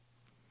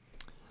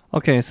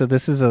Okay, so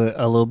this is a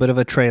little bit of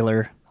a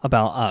trailer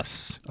about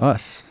us.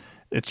 Us.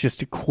 It's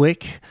just a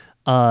quick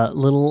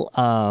little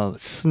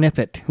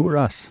snippet Who are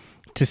us?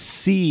 to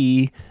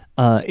see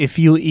if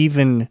you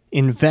even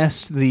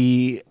invest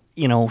the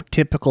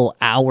typical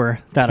hour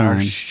that our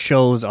Time.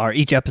 shows are.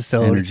 Each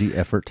episode Energy,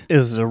 effort.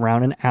 is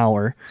around an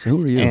hour. So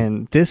who are you?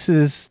 And this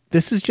is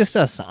just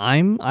us.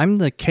 I'm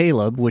the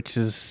Caleb, which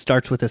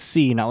starts with a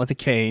C, not with a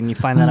K, and you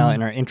find that out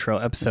in our intro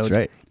episode. That's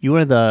right. You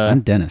are the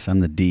I'm Dennis. I'm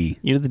the D.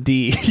 you're the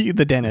D, you're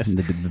the dentist.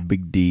 The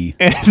big D.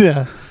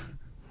 And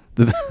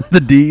The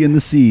D and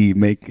the C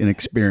make an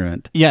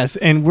experiment. yes,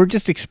 and we're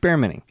just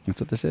experimenting That's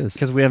what this is.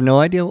 because we have no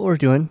idea what we're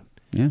doing.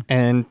 Yeah.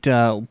 And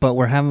but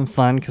we're having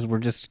fun because we're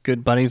just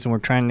good buddies and we're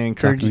trying to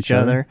encourage Talking to each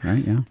other.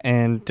 Right, yeah.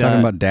 And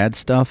Talking about dad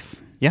stuff.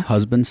 yeah.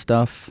 Husband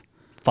stuff.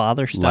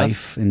 father stuff.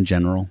 Life in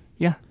general.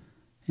 Yeah.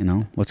 You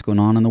know, what's going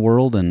on in the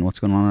world and what's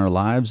going on in our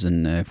lives.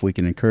 And if we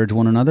can encourage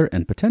one another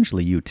and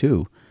potentially you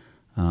too,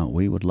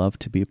 we would love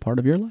to be a part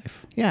of your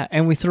life. Yeah,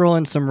 and we throw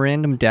in some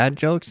random dad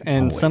jokes,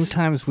 and Always.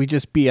 sometimes we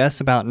just BS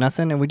about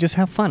nothing, and we just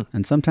have fun.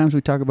 And sometimes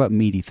we talk about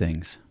meaty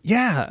things.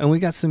 Yeah, and we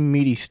got some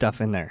meaty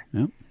stuff in there.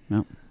 Yep.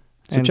 So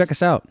And check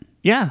us out.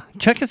 Yeah,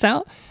 check us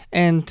out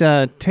and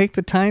take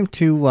the time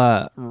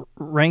to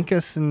rank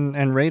us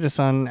and rate us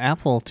on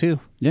Apple, too.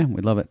 Yeah,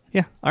 we love it.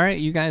 Yeah, all right,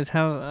 you guys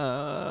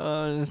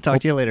have... talk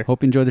to you later.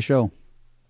 Hope you enjoy the show.